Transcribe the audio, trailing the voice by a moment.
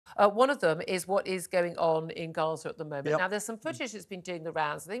One of them is what is going on in Gaza at the moment. Yep. Now, there's some footage that's been doing the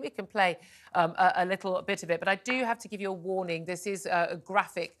rounds. I think we can play a little bit of it, but I do have to give you a warning. This is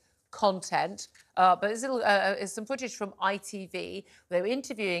graphic content, but there's some footage from ITV. They were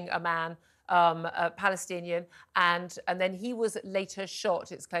interviewing a man, a Palestinian, and then he was later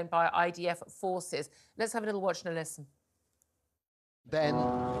shot, it's claimed, by IDF forces. Let's have a little watch and a listen. Then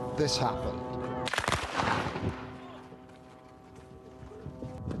this happened.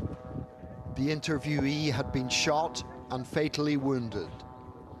 The interviewee had been shot and fatally wounded.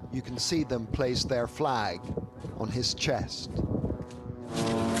 You can see them place their flag on his chest.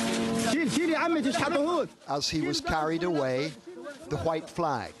 As he was carried away, the white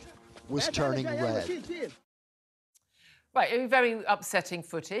flag was turning red. Right, very upsetting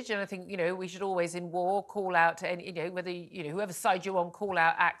footage, and I think, you know, we should always in war call out to any, you know, whether, you know, whoever side you're on, call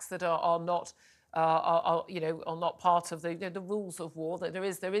out acts that are not part of the rules of war. That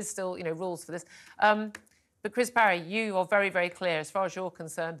there is still, you know, rules for this. But Chris Parry, you are very, very clear as far as you're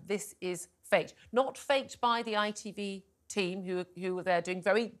concerned. This is faked, not faked by the ITV team who were there doing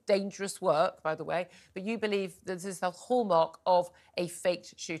very dangerous work, by the way. But you believe that this is the hallmark of a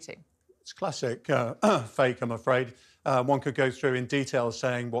faked shooting. It's classic fake, I'm afraid. One could go through in detail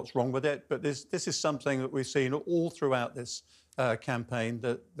saying what's wrong with it, but this is something that we've seen all throughout this campaign,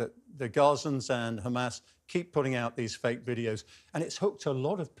 that the Gazans and Hamas keep putting out these fake videos, and it's hooked a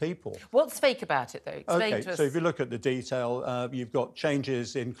lot of people. What's fake about it, though? Explain to us. So if you look at the detail, you've got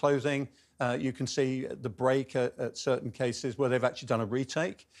changes in clothing. You can see the break at certain cases where they've actually done a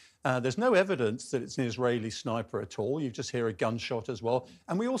retake. There's no evidence that it's an Israeli sniper at all. You just hear a gunshot as well.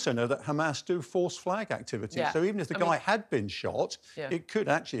 And we also know that Hamas do false flag activity. Yeah. So even if the guy had been shot, it could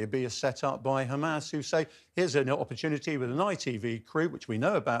actually be a setup by Hamas who say, here's an opportunity with an ITV crew, which we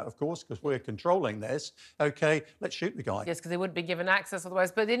know about, of course, because we're controlling this. OK, let's shoot the guy. Yes, because they wouldn't be given access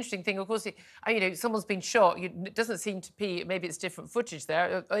otherwise. But the interesting thing, of course, you know, someone's been shot. It doesn't seem to be, maybe it's different footage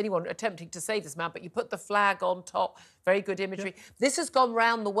there, anyone attempting to save this man, but you put the flag on top, very good imagery. Yeah. This has gone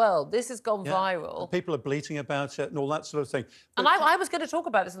round the world. This has gone viral. And people are bleating about it and all that sort of thing. But... And I was going to talk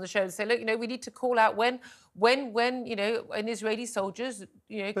about this on the show and say, look, you know, we need to call out when you know, when Israeli soldiers,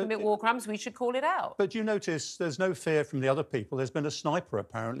 you know, commit war crimes, we should call it out. But you notice there's no fear from the other people. There's been a sniper,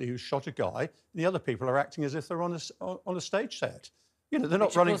 apparently, who shot a guy. The other people are acting as if they're on a stage set. You know, they're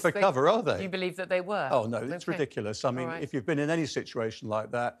not running for cover, are they? You believe that they were? Oh, no, it's ridiculous. I mean, if you've been in any situation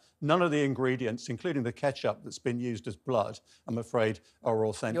like that, none of the ingredients, including the ketchup that's been used as blood, I'm afraid, are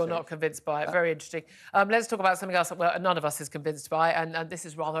authentic. You're not convinced by it. Very interesting. Let's talk about something else that none of us is convinced by, and this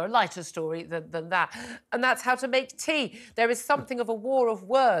is rather a lighter story than that, and that's how to make tea. There is something of a war of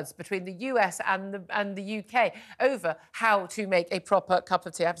words between the US and the UK over how to make a proper cup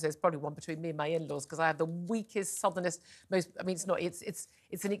of tea. I have to say, it's probably one between me and my in-laws, because I have the weakest, southernest, most... I mean,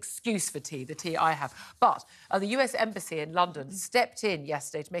 it's an excuse for tea, the tea I have. But the US Embassy in London stepped in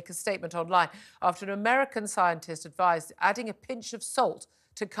yesterday to make a statement online after an American scientist advised adding a pinch of salt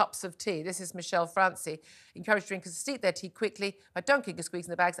to cups of tea. This is Michelle Francie. Encouraged drinkers to steep their tea quickly by dunking or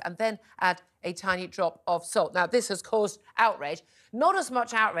squeezing the bags and then add a tiny drop of salt. Now, this has caused outrage. Not as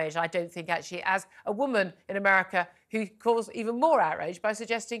much outrage, I don't think, actually, as a woman in America who caused even more outrage by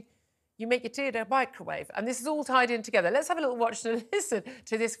suggesting you make your tea in a microwave. And this is all tied in together. Let's have a little watch and listen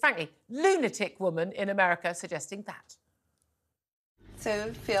to this, frankly, lunatic woman in America suggesting that.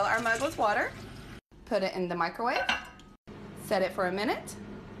 So fill our mug with water, put it in the microwave, set it for a minute,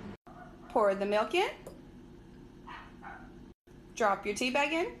 pour the milk in, drop your tea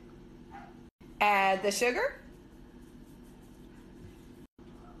bag in, add the sugar,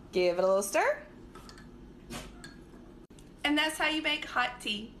 give it a little stir, and that's how you make hot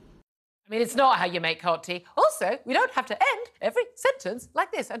tea. I mean, it's not how you make hot tea. Also, we don't have to end every sentence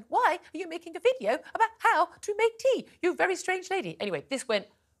like this. And why are you making a video about how to make tea? You very strange lady. Anyway, this went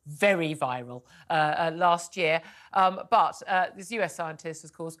very viral last year, but this US scientist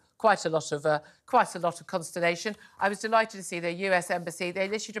has caused quite a lot of consternation. I was delighted to see the US Embassy. They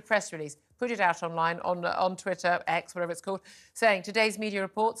issued a press release, put it out online on Twitter, X, whatever it's called, saying today's media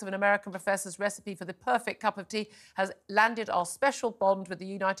reports of an American professor's recipe for the perfect cup of tea has landed our special bond with the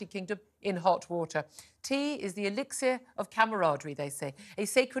United Kingdom in hot water. Tea is the elixir of camaraderie, they say, a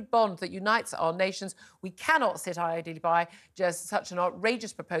sacred bond that unites our nations. We cannot sit idly by. Just such an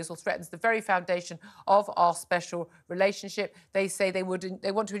outrageous proposal threatens the very foundation of our special relationship. They say they want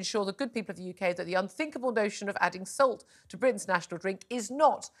to ensure the good people of the UK that the unthinkable notion of adding salt to Britain's national drink is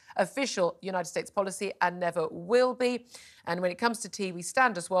not official United States policy and never will be. And when it comes to tea, we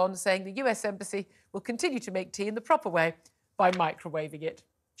stand as one, saying the US Embassy will continue to make tea in the proper way by microwaving it.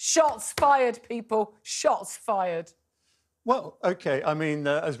 Shots fired, people. Shots fired. Well, OK. I mean,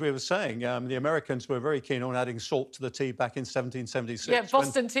 as we were saying, the Americans were very keen on adding salt to the tea back in 1776. Yeah,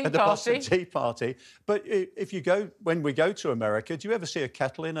 Boston Tea the Party. Boston Tea Party. But when we go to America, do you ever see a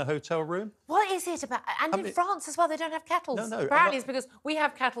kettle in a hotel room? What is it about? And in France as well, they don't have kettles. No. Apparently it's because we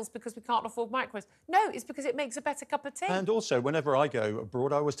have kettles because we can't afford microwaves. No, it's because it makes a better cup of tea. And also, whenever I go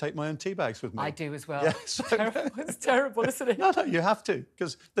abroad, I always take my own tea bags with me. I do as well. Yeah, It's terrible, isn't it? No, you have to,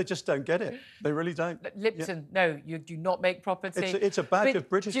 because they just don't get it. They really don't. Lipton, no, you do not make proper tea. It's a badge of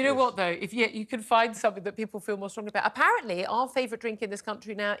British. Do you know what, though? If you can find something that people feel more strongly about. Apparently, our favourite drink in this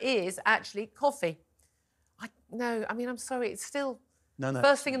country now is actually coffee. I'm sorry, it's still... No.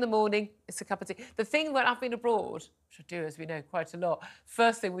 First thing in the morning, it's a cup of tea. The thing when I've been abroad, which I do, as we know, quite a lot,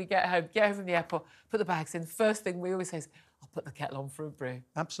 first thing we get home from the airport, put the bags in. First thing we always say is, I'll put the kettle on for a brew.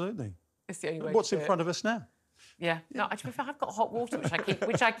 Absolutely. It's the only way What's to do in it. front of us now? Yeah. No, actually, I've got hot water,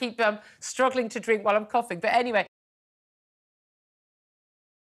 which I keep struggling to drink while I'm coughing. But anyway,